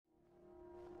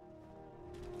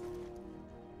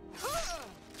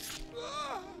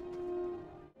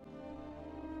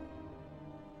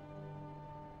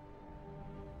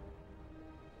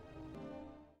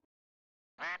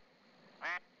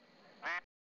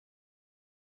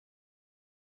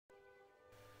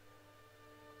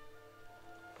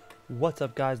What's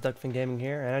up guys, Duckfin Gaming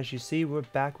here, and as you see we're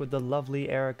back with the lovely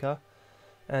Erica,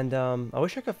 and I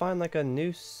wish I could find like a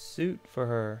new suit for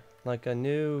her, like a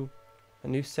new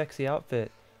sexy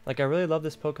outfit. Like I really love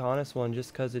this Pocahontas one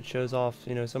just because it shows off,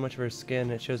 you know, so much of her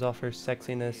skin, it shows off her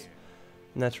sexiness,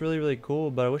 and that's really cool.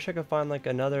 But I wish I could find like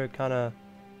another kind of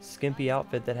skimpy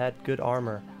outfit that had good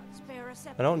armor.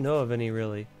 I don't know of any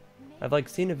really. I've like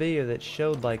seen a video that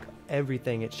showed like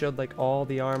everything, it showed like all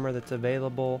the armor that's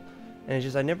available. And it's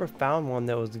just, I never found one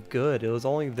that was good. It was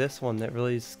only this one that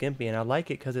really is skimpy. And I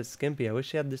like it because it's skimpy. I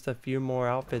wish they had just a few more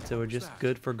outfits that were just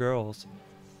good for girls.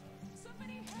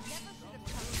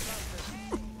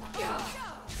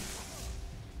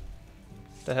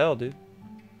 The hell, dude?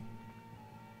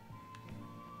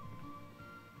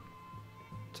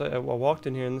 So I walked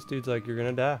in here and this dude's like, you're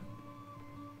gonna die.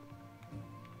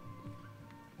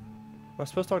 Am I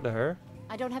supposed to talk to her?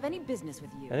 I don't have any business with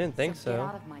you. I didn't think so. Get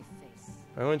out of my face.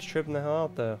 Everyone's tripping the hell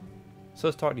out though. So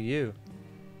let's talk to you.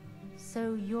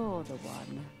 So you're the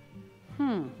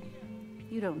one.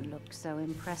 You don't look so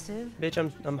impressive. Bitch,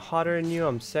 I'm hotter than you,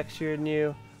 I'm sexier than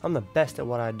you. I'm the best at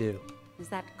what I do. Is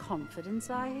that confidence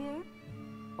I hear?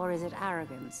 Or is it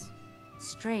arrogance?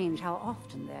 Strange how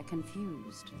often they're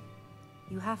confused.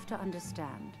 You have to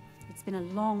understand. It's been a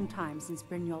long time since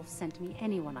Brynjolf sent me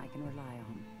anyone I can rely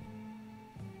on.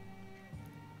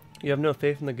 You have no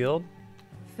faith in the guild?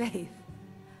 Faith?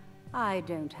 I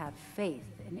don't have faith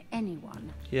in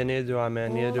anyone. Yeah, neither do I,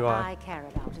 man. Neither do I. All I care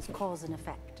about is cause and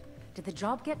effect. Did the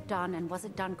job get done, and was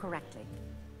it done correctly?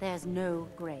 There's no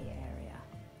gray area.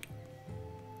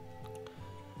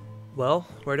 Well,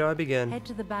 where do I begin? Head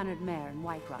to the Bannered Mare in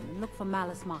Whiterun and look for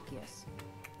Malus Marcius.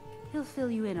 He'll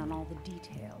fill you in on all the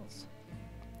details.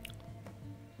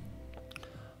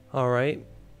 Alright.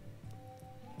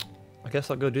 I guess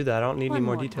I'll go do that. I don't need any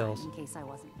more details. In case I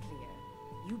wasn't clear.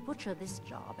 You butcher this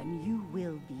job and you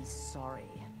will be sorry.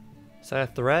 Is that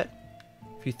a threat?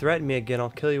 If you threaten me again, I'll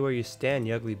kill you where you stand,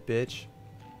 you ugly bitch.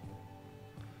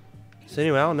 So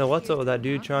anyway, I don't know what's up with that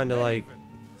dude trying to like...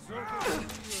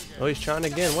 Oh, he's trying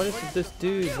again. What is with this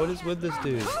dude? What is with this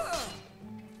dude?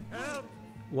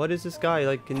 What is this guy?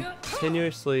 Like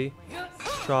continuously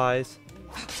tries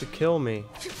to kill me.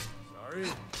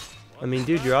 I mean,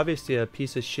 dude, you're obviously a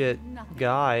piece of shit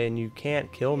guy and you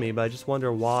can't kill me, but I just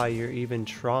wonder why you're even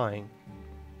trying.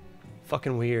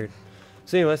 Fucking weird.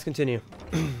 So anyway, let's continue.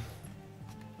 I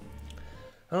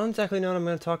don't exactly know what I'm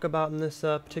going to talk about in this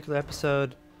particular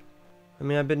episode. I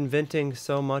mean, I've been venting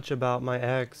so much about my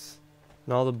ex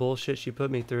and all the bullshit she put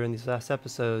me through in these last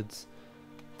episodes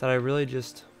that I really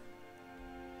just...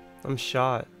 I'm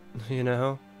shot, you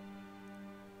know?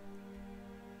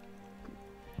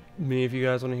 I mean, if you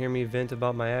guys want to hear me vent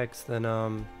about my ex,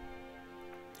 then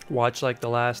watch like the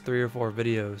last 3 or 4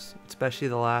 videos, especially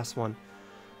the last one.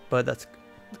 But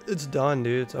it's done,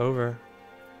 dude. It's over.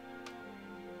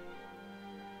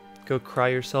 Go cry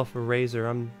yourself a razor.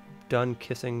 I'm done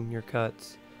kissing your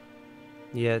cuts.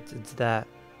 Yeah, it's that.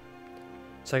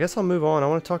 So I guess I'll move on. I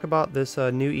want to talk about this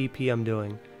new EP I'm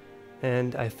doing,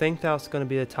 and I think that's going to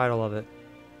be the title of it.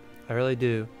 I really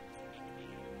do.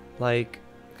 Like,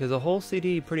 because the whole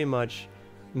CD pretty much,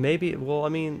 maybe, well, I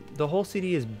mean, the whole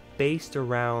CD is based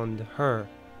around her.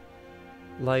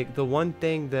 Like, the one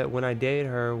thing that when I dated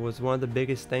her was one of the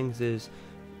biggest things is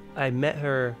I met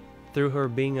her through her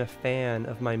being a fan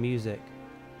of my music.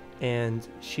 And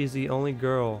she's the only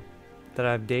girl that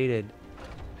I've dated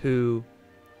who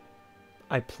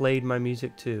I played my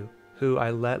music to, who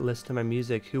I let listen to my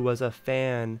music, who was a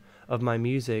fan of my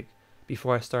music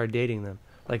before I started dating them.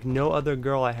 Like, no other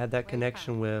girl I had that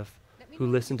connection with who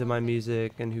listened to my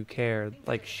music and who cared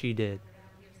like she did.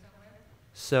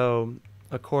 So,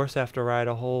 of course, I have to write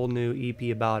a whole new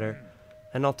EP about her.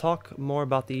 And I'll talk more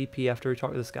about the EP after we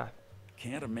talk to this guy.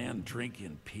 Can't a man drink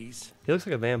in peace? He looks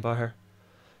like a vampire.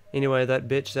 Anyway, that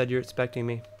bitch said you're expecting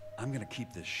me. I'm gonna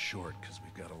keep this short because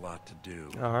we've got a lot to do.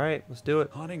 Alright, let's do it.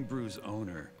 Haunting Brew's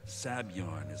owner,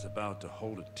 Sabjorn, is about to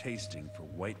hold a tasting for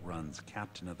Whiterun's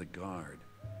Captain of the Guard.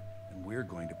 And we're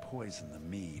going to poison the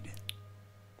mead.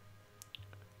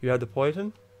 You have the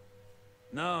poison?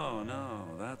 No,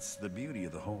 that's the beauty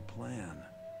of the whole plan.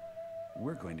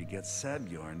 We're going to get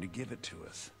Sabjorn to give it to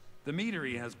us. The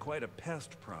meadery has quite a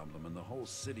pest problem and the whole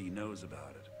city knows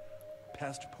about it.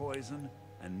 Pest poison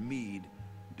and mead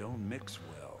don't mix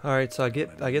well. Alright, so I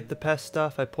get the pest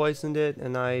stuff, I poisoned it,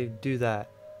 and I do that.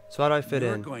 So how do I fit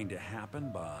You're in? going to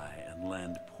happen by and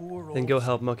lend poor old Then go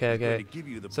help him, okay.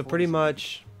 So pretty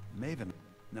much... Maven.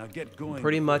 Now get going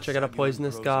Pretty much I gotta poison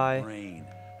this guy,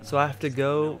 So I have to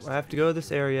go to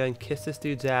this area and kiss this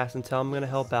dude's ass and tell him I'm gonna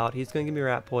help out. He's gonna give me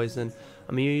rat poison.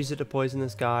 I'm gonna use it to poison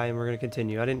this guy, and we're gonna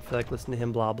continue. I didn't feel like listening to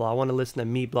him blah blah. I want to listen to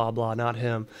me blah blah, not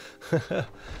him. So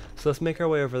let's make our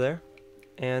way over there,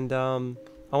 and I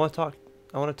want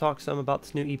to talk some about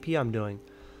this new EP I'm doing.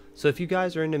 So if you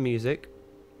guys are into music,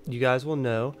 you guys will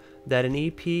know that an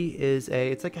EP is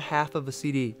it's like a half of a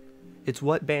CD. It's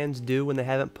what bands do when they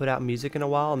haven't put out music in a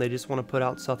while and they just want to put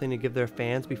out something to give their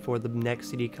fans before the next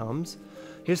CD comes.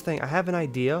 Here's the thing, I have an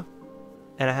idea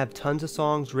and I have tons of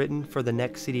songs written for the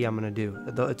next CD I'm going to do.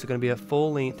 It's going to be a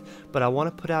full length, but I want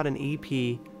to put out an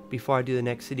EP before I do the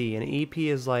next CD. And an EP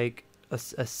is like a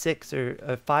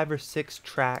 5 or 6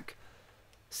 track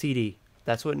CD.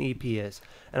 That's what an EP is.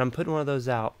 And I'm putting one of those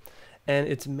out. And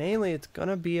it's going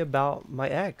to be about my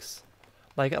ex.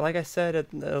 Like I said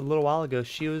a little while ago,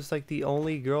 she was like the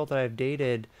only girl that I've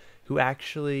dated who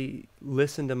actually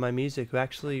listened to my music, who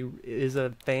actually is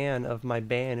a fan of my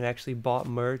band, who actually bought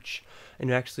merch, and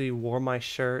who actually wore my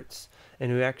shirts, and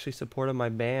who actually supported my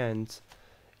band,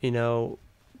 you know,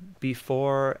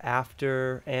 before,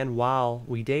 after, and while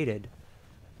we dated.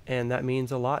 And that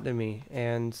means a lot to me.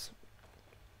 And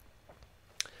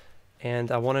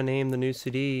I want to name the new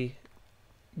CD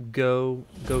Go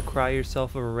Cry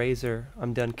Yourself a Razor,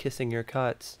 I'm Done Kissing Your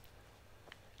Cuts.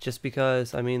 Just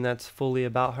because, I mean, that's fully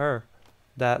about her.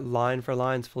 That line for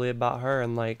line's fully about her,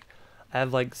 and like I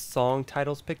have like song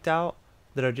titles picked out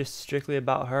that are just strictly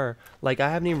about her. Like I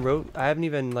haven't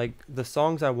even like the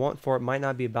songs I want for it might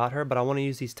not be about her, but I want to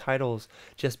use these titles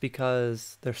just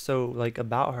because they're so like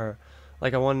about her.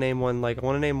 Like I want to name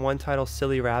one title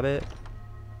Silly Rabbit.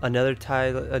 Another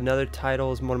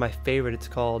title is one of my favorite. It's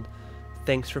called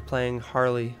Thanks for Playing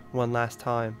Harley One Last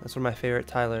Time. That's one of my favorite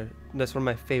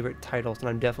titles, and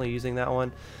I'm definitely using that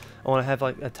one. I want to have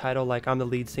like a title like I'm the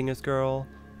Lead Singer's Girl,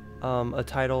 a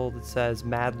title that says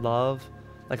Mad Love.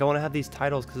 Like I want to have these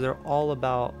titles because they're all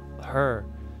about her,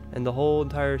 and the whole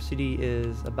entire CD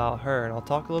is about her. And I'll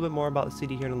talk a little bit more about the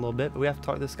CD here in a little bit, but we have to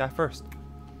talk to this guy first.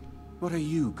 What are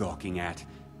you gawking at?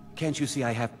 Can't you see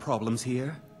I have problems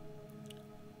here?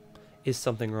 Is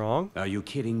something wrong? Are you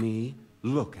kidding me?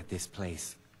 Look at this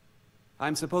place.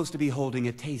 I'm supposed to be holding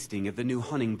a tasting of the new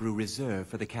Hunting Brew Reserve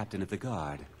for the captain of the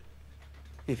guard.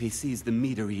 If he sees the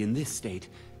meadery in this state,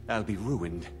 I'll be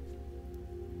ruined.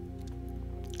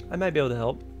 I might be able to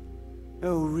help.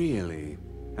 Oh, really?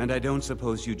 And I don't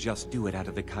suppose you'd just do it out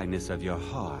of the kindness of your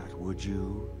heart, would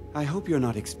you? I hope you're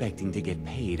not expecting to get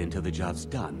paid until the job's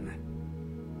done.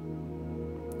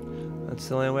 That's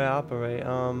the only way I operate.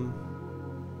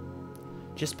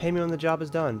 Just pay me when the job is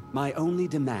done. My only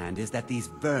demand is that these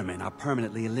vermin are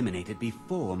permanently eliminated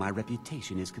before my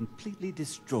reputation is completely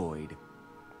destroyed.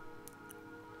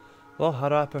 Well, how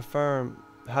do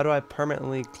I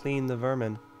permanently clean the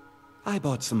vermin? I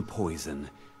bought some poison.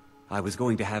 I was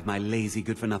going to have my lazy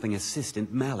good-for-nothing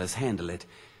assistant Malice handle it,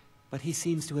 but he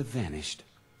seems to have vanished.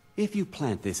 If you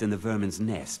plant this in the vermin's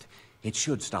nest, it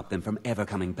should stop them from ever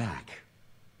coming back.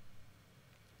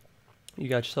 You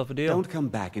got yourself a deal. Don't come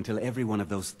back until every one of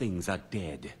those things are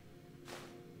dead.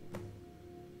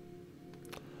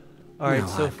 Alright, No,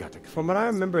 so from what I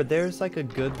remember, there's like a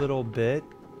good little bit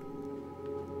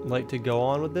like to go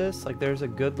on with this. Like there's a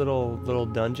good little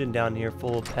dungeon down here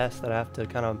full of pests that I have to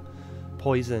kind of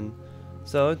poison.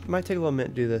 So it might take a little minute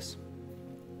to do this.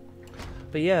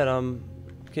 But yeah,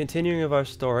 continuing of our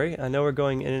story. I know we're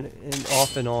going in and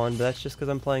off and on, but that's just because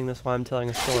I'm playing this while I'm telling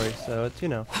a story. So it's, you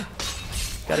know,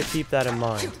 gotta keep that in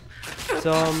mind.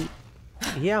 So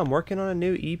yeah, I'm working on a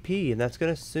new EP, and that's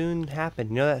gonna soon happen.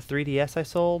 You know that 3DS I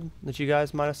sold that you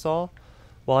guys might have saw?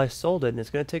 Well, I sold it, and it's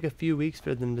gonna take a few weeks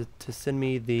for them to send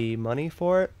me the money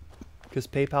for it, because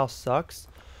PayPal sucks.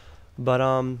 But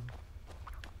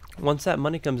once that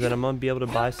money comes in, I'm gonna be able to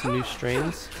buy some new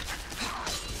strings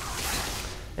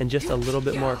and just a little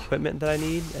bit more equipment that I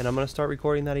need, and I'm gonna start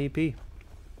recording that EP.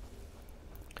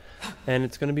 And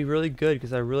it's gonna be really good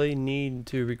because I really need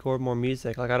to record more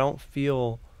music. Like I don't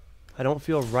feel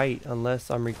right unless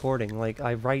I'm recording. Like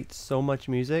I write so much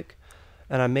music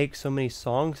and I make so many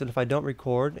songs that if I don't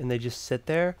record and they just sit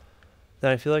there,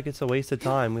 then I feel like it's a waste of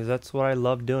time, because that's what I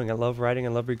love doing. I love writing, I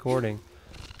love recording.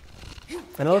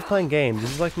 And I love playing games.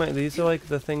 These are like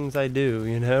the things I do,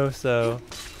 you know, so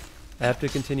I have to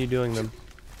continue doing them.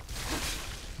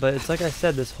 But it's like I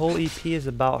said, this whole EP is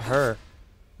about her.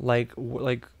 Like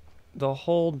the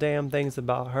whole damn thing's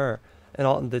about her.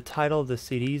 And the title of the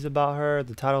CD is about her,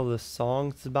 the title of the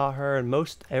song is about her, and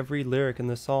most every lyric in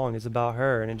the song is about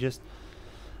her. And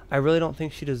I really don't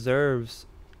think she deserves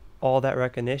all that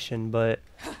recognition, but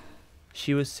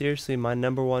she was seriously my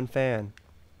 #1 fan.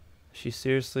 She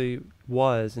seriously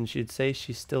was, and she'd say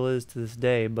she still is to this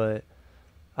day, but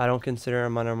I don't consider her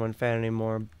my #1 fan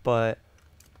anymore. But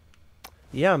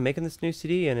yeah, I'm making this new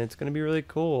CD, and it's gonna be really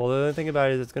cool. Although the other thing about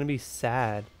it is it's gonna be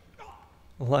sad.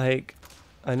 Like,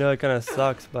 I know it kind of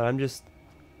sucks, but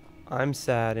I'm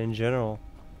sad in general.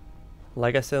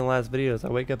 Like I said in the last videos, I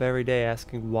wake up every day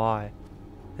asking why,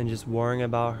 and just worrying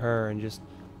about her, and just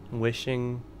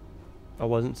wishing I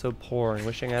wasn't so poor, and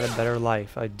wishing I had a better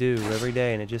life. I do every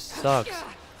day, and it just sucks.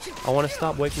 I want to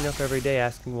stop waking up every day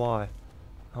asking why.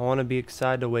 I want to be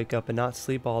excited to wake up and not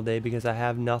sleep all day because I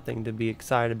have nothing to be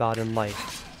excited about in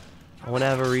life. I want to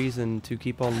have a reason to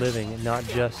keep on living, and not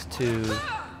just to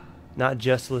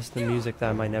listen to music that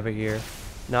I might never hear,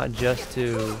 not just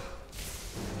to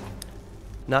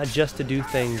do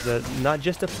things that, not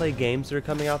just to play games that are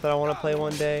coming out that I want to play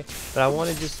one day, but I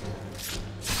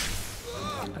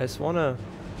just want to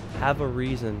have a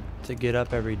reason to get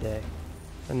up every day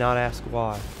and not ask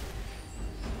why.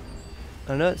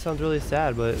 I know it sounds really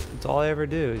sad, but it's all I ever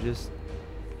do, is just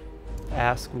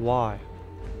ask why.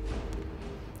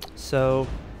 So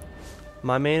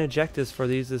my main objectives for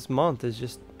this month is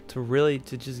just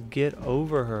to just get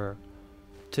over her,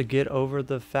 to get over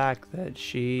the fact that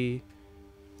she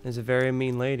is a very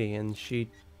mean lady and she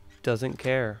doesn't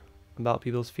care about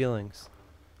people's feelings.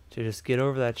 To just get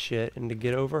over that shit, and to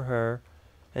get over her,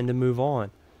 and to move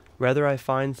on. Whether I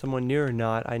find someone new or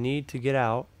not, I need to get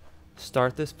out,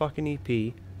 start this fucking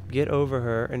EP, get over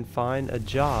her, and find a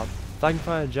job. If I can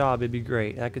find a job, it'd be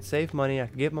great. I could save money, I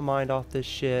could get my mind off this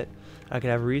shit, I could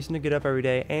have a reason to get up every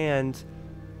day, and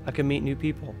I could meet new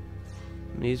people.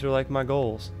 And these are like my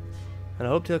goals, and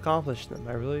I hope to accomplish them.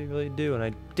 I really, really do. And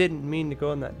I didn't mean to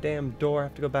go in that damn door. I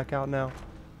have to go back out now.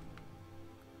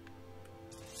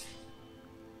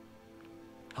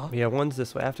 Huh? Yeah, one's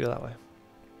this way. I have to go that way.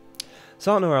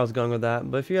 So I don't know where I was going with that,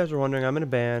 but if you guys were wondering, I'm in a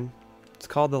band. It's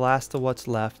called The Last of What's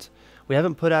Left. We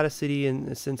haven't put out a CD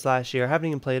since last year. I haven't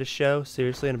even played a show,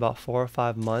 seriously, in about 4 or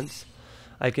 5 months.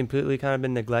 I completely kind of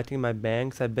been neglecting my band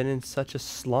because I've been in such a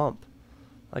slump.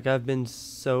 Like, I've been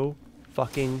so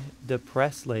fucking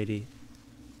depressed, lady.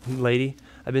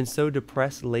 I've been so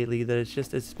depressed lately that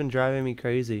it's been driving me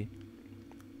crazy.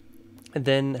 And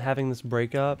then having this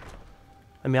breakup,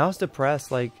 I mean, I was depressed,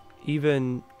 like,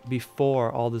 even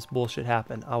before all this bullshit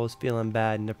happened. I was feeling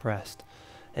bad and depressed.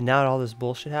 And now that all this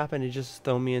bullshit happened, it just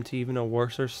threw me into even a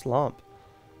worser slump.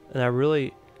 And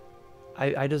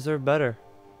I deserve better,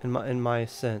 in my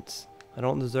sense. I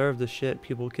don't deserve the shit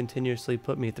people continuously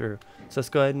put me through. So let's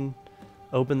go ahead and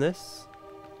open this.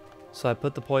 So I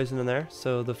put the poison in there.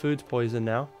 So the food's poisoned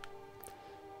now.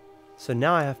 So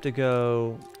now I have to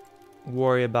go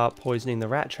worry about poisoning the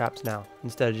rat traps now,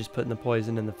 instead of just putting the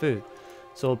poison in the food.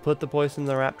 So we'll put the poison in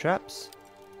the rat traps,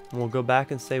 and we'll go back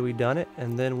and say we done it,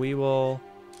 and then we will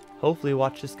hopefully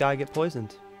watch this guy get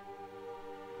poisoned.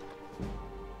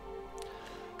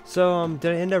 So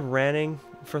did I end up ranting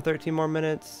for 13 more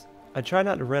minutes? I try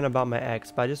not to rant about my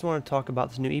ex, but I just want to talk about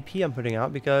this new EP I'm putting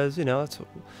out because, you know,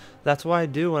 that's what I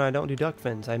do when I don't do duck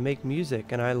fins. I make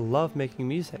music, and I love making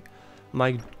music.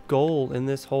 My goal in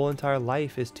this whole entire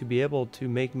life is to be able to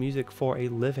make music for a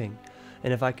living.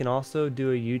 And if I can also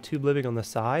do a YouTube living on the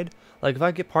side, like if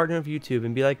I get partnered with YouTube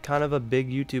and be like kind of a big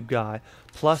YouTube guy,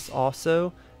 plus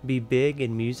also be big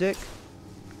in music,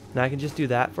 and I can just do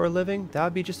that for a living, that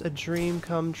would be just a dream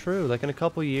come true. Like in a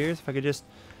couple years, if I could just,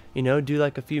 you know, do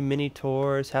like a few mini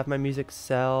tours, have my music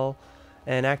sell,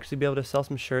 and actually be able to sell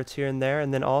some shirts here and there,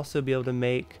 and then also be able to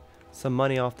make some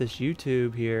money off this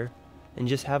YouTube here, and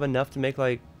just have enough to make,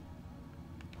 like,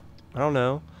 I don't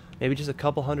know, maybe just a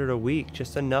couple hundred a week,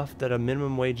 just enough that a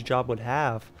minimum wage job would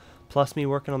have, plus me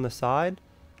working on the side,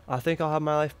 I think I'll have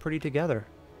my life pretty together.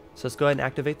 So let's go ahead and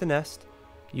activate the nest.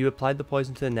 You applied the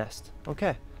poison to the nest.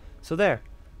 Okay, so there.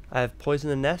 I have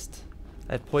poisoned the nest,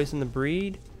 I've poisoned the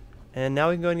breed, and now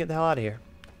we can go ahead and get the hell out of here.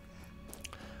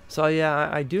 So yeah,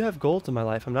 I do have goals in my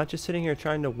life. I'm not just sitting here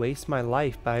trying to waste my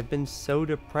life, but I've been so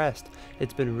depressed.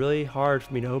 It's been really hard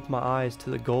for me to open my eyes to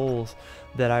the goals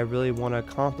that I really want to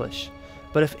accomplish.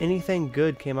 But if anything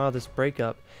good came out of this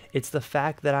breakup, it's the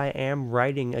fact that I am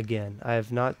writing again. I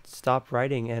have not stopped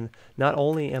writing, and not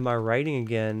only am I writing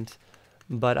again,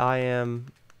 but I am...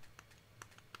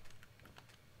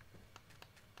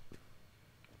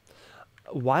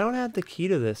 Why don't I have the key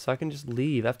to this so I can just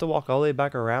leave? I have to walk all the way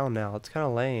back around now. It's kind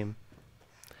of lame.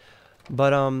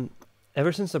 But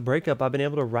ever since the breakup, I've been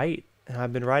able to write, and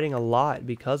I've been writing a lot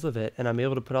because of it, and I'm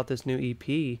able to put out this new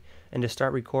EP and to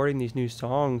start recording these new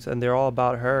songs, and they're all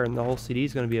about her, and the whole CD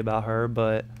is going to be about her.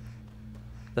 But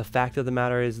the fact of the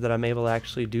matter is that I'm able to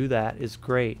actually do that is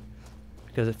great,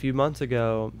 because a few months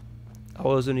ago I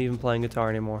wasn't even playing guitar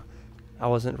anymore. I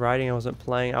wasn't writing, I wasn't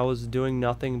playing, I was doing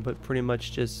nothing but pretty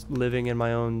much just living in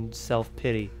my own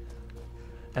self-pity.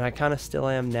 And I kind of still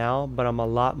am now, but I'm a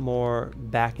lot more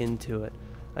back into it.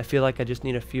 I feel like I just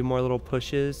need a few more little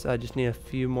pushes. I just need a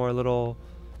few more little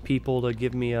people to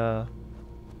give me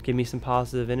some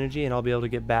positive energy, and I'll be able to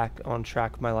get back on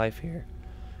track with my life here.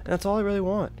 And that's all I really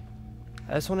want.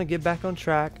 I just want to get back on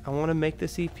track. I want to make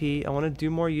this EP. I want to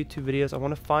do more YouTube videos. I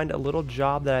want to find a little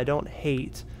job that I don't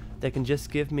hate that can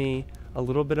just give me a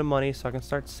little bit of money so I can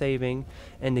start saving,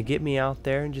 and to get me out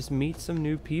there and just meet some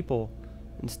new people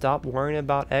and stop worrying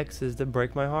about exes that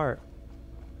break my heart.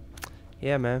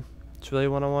 Yeah, man. It's really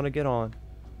what I want to get on.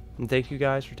 And thank you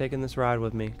guys for taking this ride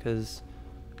with me, because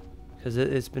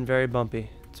it's been very bumpy.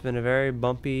 It's been a very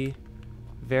bumpy,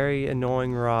 very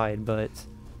annoying ride, but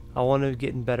I want to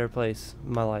get in a better place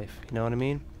in my life. You know what I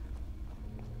mean?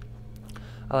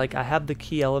 I have the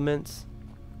key elements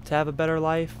to have a better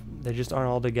life. They just aren't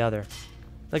all together.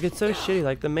 Like, it's so shitty.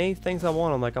 Like, the main things I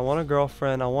want, I want a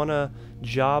girlfriend. I want a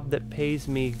job that pays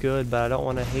me good, but I don't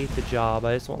want to hate the job.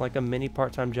 I just want like a mini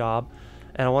part-time job,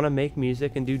 and I want to make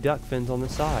music and do duck fins on the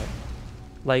side.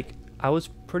 Like, I was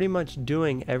pretty much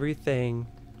doing everything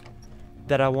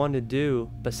that I wanted to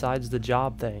do besides the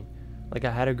job thing. Like,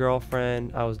 I had a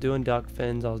girlfriend, I was doing duck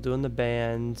fins, I was doing the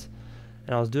bands,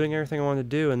 and I was doing everything I wanted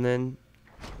to do, and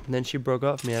then she broke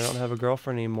up with me. I don't have a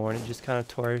girlfriend anymore, and it just kind of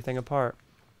tore everything apart.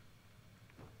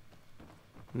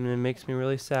 And it makes me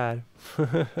really sad.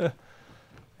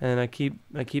 And I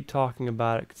keep talking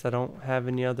about it because I don't have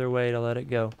any other way to let it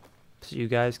go. So you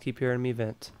guys keep hearing me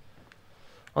vent.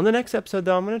 On the next episode,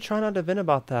 though, I'm going to try not to vent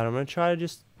about that. I'm going to try to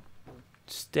just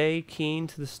stay keen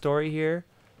to the story here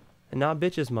and not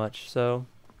bitch as much. So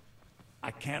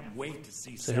I can't wait to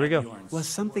see. So here we go. Was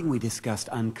something we discussed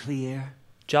unclear?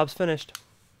 Job's finished.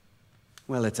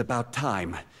 Well, it's about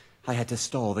time. I had to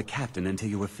stall the captain until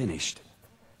you were finished.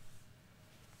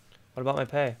 What about my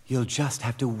pay? You'll just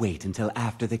have to wait until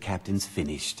after the captain's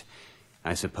finished.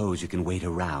 I suppose you can wait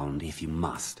around if you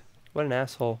must. What an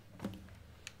asshole.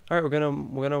 Alright, we're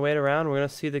gonna wait around. We're gonna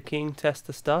see the king test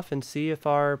the stuff and see if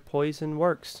our poison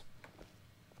works.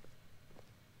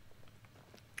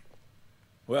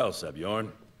 Well,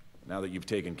 Sebjorn, now that you've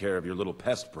taken care of your little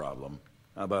pest problem,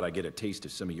 how about I get a taste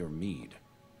of some of your mead?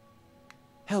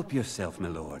 Help yourself, my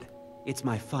lord. It's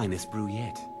my finest brew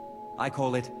yet. I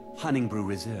call it Honningbrew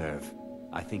Reserve.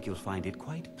 I think you'll find it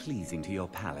quite pleasing to your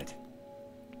palate.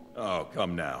 Oh,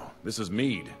 come now. This is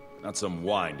mead, not some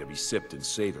wine to be sipped and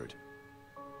savored.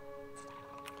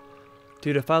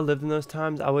 Dude, if I lived in those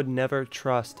times, I would never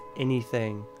trust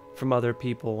anything from other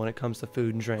people when it comes to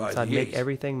food and drinks. I'd make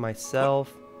everything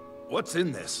myself. What's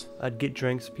in this? I'd get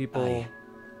drinks people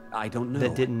I don't know.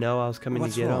 that didn't know I was coming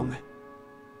What's to get wrong? them.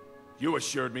 You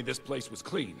assured me this place was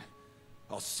clean.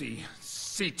 I'll see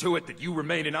to it that you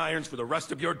remain in irons for the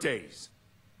rest of your days.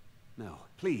 No,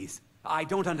 please. I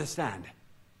don't understand.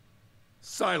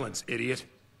 Silence, idiot.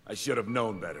 I should have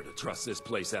known better to trust this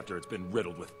place after it's been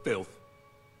riddled with filth.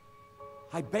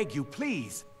 I beg you,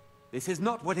 please. This is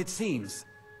not what it seems.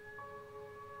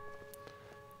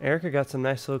 Erica got some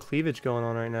nice little cleavage going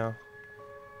on right now.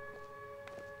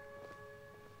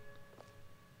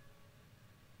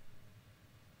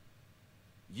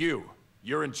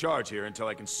 You're in charge here until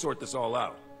I can sort this all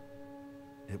out.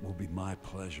 It will be my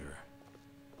pleasure.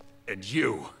 And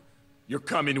you're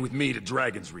coming with me to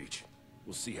Dragon's Reach.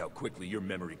 We'll see how quickly your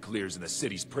memory clears in the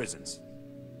city's prisons.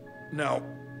 Now,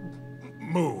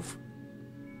 move.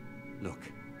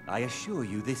 Look, I assure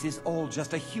you this is all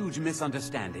just a huge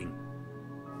misunderstanding.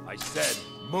 I said,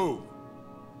 move.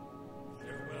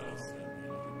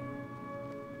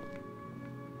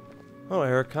 Oh,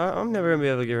 Erica, I'm never gonna be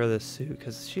able to get rid of this suit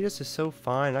because she just is so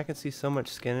fine. I can see so much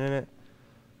skin in it.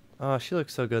 Oh, she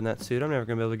looks so good in that suit. I'm never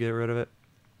gonna be able to get rid of it.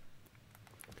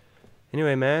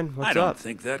 Anyway, man, what's up? I don't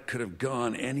think that could have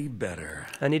gone any better.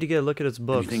 I need to get a look at his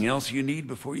books. Anything else you need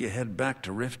before you head back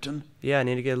to Riften? Yeah, I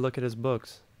need to get a look at his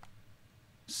books.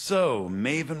 So,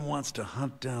 Maven wants to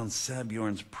hunt down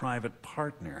Sabjorn's private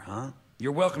partner, huh?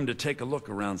 You're welcome to take a look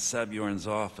around Sabjorn's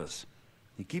office.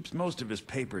 He keeps most of his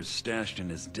papers stashed in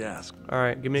his desk.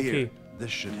 Alright, give me a Here, key.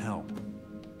 this should help.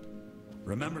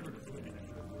 Remember to put it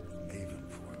in Maven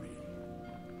for me.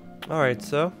 Alright,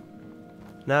 so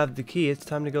now I have the key. It's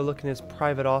time to go look in his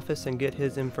private office and get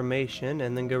his information,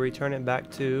 and then go return it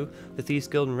back to the Thieves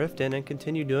Guild in Riften and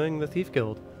continue doing the Thief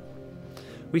Guild.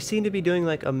 We seem to be doing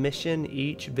like a mission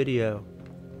each video,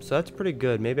 so that's pretty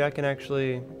good. Maybe I can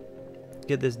actually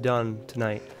get this done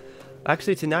tonight.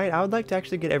 Actually, tonight, I would like to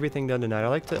actually get everything done tonight. I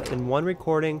like to, in one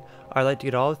recording, I'd like to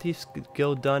get all the Thieves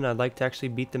Guild done. I'd like to actually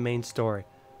beat the main story.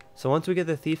 So once we get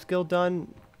the Thieves Guild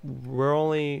done,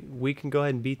 we can go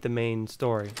ahead and beat the main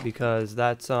story, because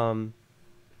that's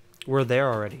we're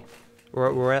there already.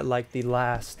 We're at like the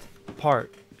last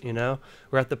part, you know?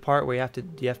 We're at the part where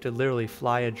you have to literally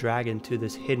fly a dragon to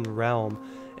this hidden realm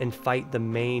and fight the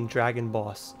main dragon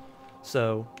boss.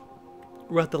 So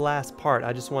we're at the last part.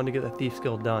 I just wanted to get the Thief's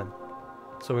Guild done.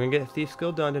 So we're gonna get the Thief's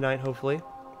Guild done tonight, hopefully.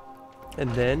 And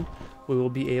then we will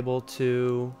be able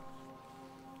to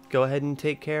go ahead and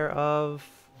take care of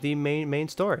the main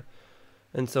story.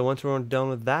 And so once we're done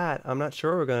with that, I'm not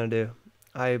sure what we're gonna do.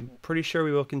 I'm pretty sure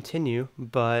we will continue,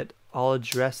 but I'll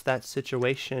address that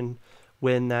situation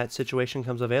when that situation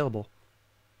comes available.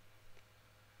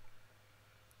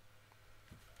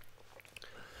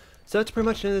 So that's pretty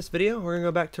much the end of this video. We're going to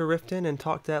go back to Riften and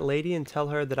talk to that lady and tell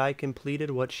her that I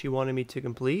completed what she wanted me to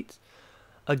complete.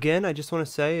 Again, I just want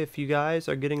to say, if you guys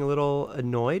are getting a little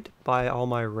annoyed by all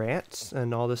my rants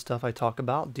and all the stuff I talk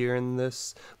about during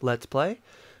this Let's Play,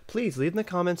 please leave in the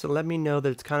comments and let me know that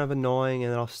it's kind of annoying,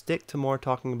 and I'll stick to more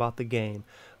talking about the game.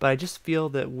 But I just feel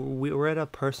that we're at a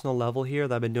personal level here,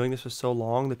 that I've been doing this for so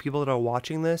long. The people that are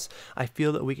watching this, I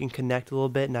feel that we can connect a little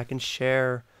bit and I can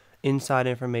share inside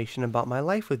information about my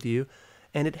life with you,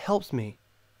 and it helps me.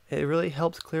 It really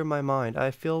helps clear my mind.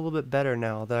 I feel a little bit better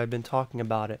now that I've been talking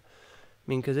about it. I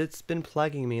mean, because it's been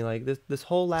plaguing me. Like this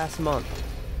whole last month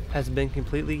has been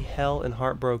completely hell and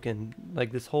heartbroken.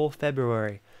 Like this whole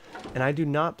February. And I do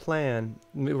not plan,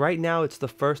 right now it's the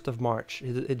 1st of March.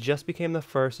 It just became the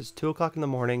 1st, it's 2 o'clock in the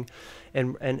morning,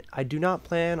 and I do not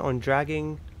plan on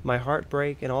dragging my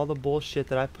heartbreak and all the bullshit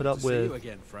that I put up with. See you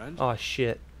again, friend. Oh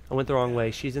shit, I went the wrong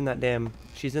way. She's in the inn.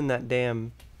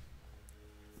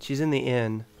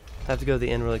 I have to go to the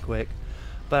inn really quick.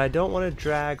 But I don't want to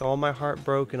drag all my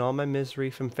heartbreak and all my misery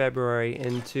from February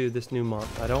into this new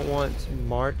month. I don't want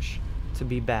March to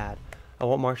be bad. I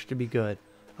want March to be good.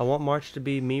 I want March to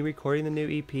be me recording the new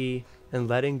EP and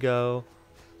letting go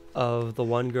of the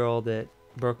one girl that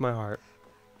broke my heart.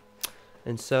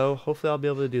 And so hopefully I'll be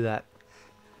able to do that.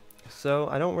 So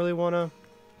I don't want to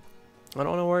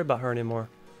worry about her anymore.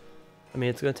 I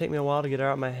mean, it's going to take me a while to get her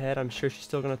out of my head. I'm sure she's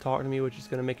still going to talk to me, which is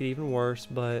going to make it even worse,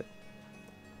 but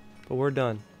we're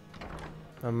done.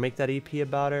 I'm going to make that EP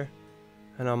about her,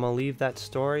 and I'm going to leave that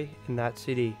story in that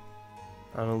CD.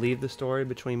 I'm going to leave the story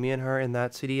between me and her in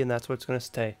that CD, and that's what's going to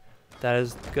stay. That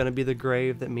is going to be the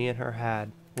grave that me and her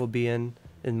had. Will be in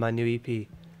my new EP.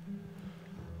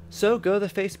 So go to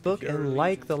the Facebook and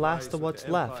like The Last of What's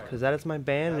Left, because that is my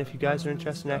band, and if you guys are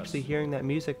interested in actually hearing that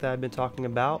music that I've been talking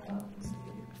about,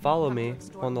 follow me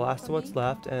on The Last of What's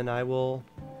Left, and I will,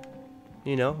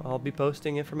 you know, I'll be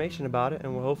posting information about it,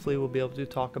 and hopefully we'll be able to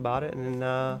talk about it,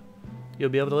 and you'll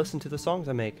be able to listen to the songs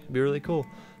I make. It'll be really cool.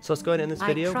 So let's go ahead and end this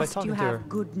video by talking to her. I trust you have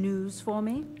good news for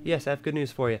me? Yes, I have good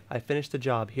news for you. I finished the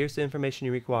job. Here's the information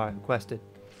you requested.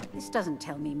 This doesn't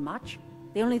tell me much.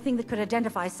 The only thing that could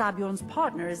identify Sabjorn's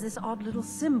partner is this odd little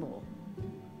symbol.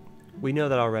 We know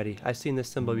that already. I've seen this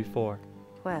symbol before.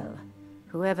 Well,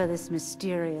 whoever this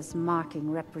mysterious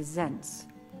marking represents,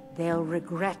 they'll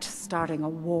regret starting a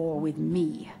war with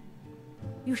me.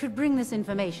 You should bring this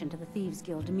information to the Thieves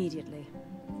Guild immediately.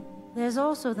 There's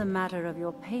also the matter of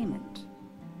your payment.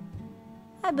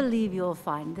 I believe you'll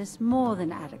find this more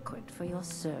than adequate for your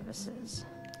services.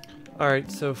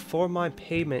 Alright, so for my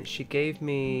payment, she gave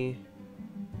me...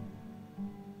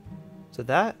 So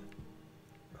that?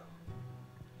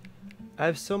 I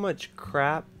have so much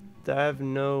crap that I have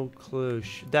no clue.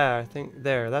 There, I think,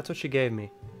 there, that's what she gave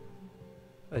me.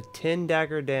 A 10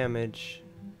 dagger damage.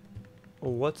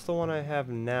 What's the one I have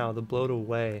now? The Blowed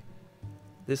Away.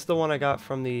 This is the one I got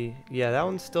from the... Yeah, that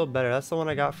one's still better. That's the one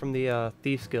I got from the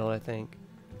Thief's Guild, I think.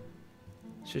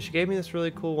 So she gave me this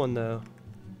really cool one, though.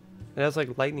 It has,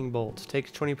 like, lightning bolts.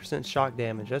 Takes 20% shock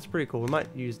damage. That's pretty cool. We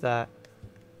might use that.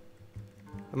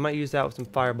 I might use that with some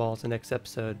fireballs in the next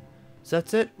episode. So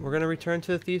that's it. We're going to return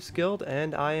to the Thief's Guild,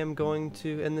 and I am going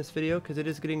to end this video because it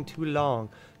is getting too long.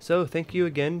 So thank you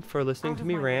again for listening to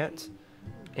me rant.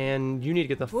 And you need to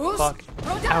get the fuck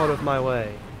out of my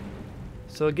way.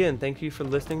 So again, thank you for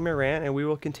listening to my rant, and we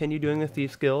will continue doing the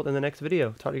Thief's Guild in the next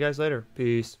video. Talk to you guys later.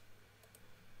 Peace.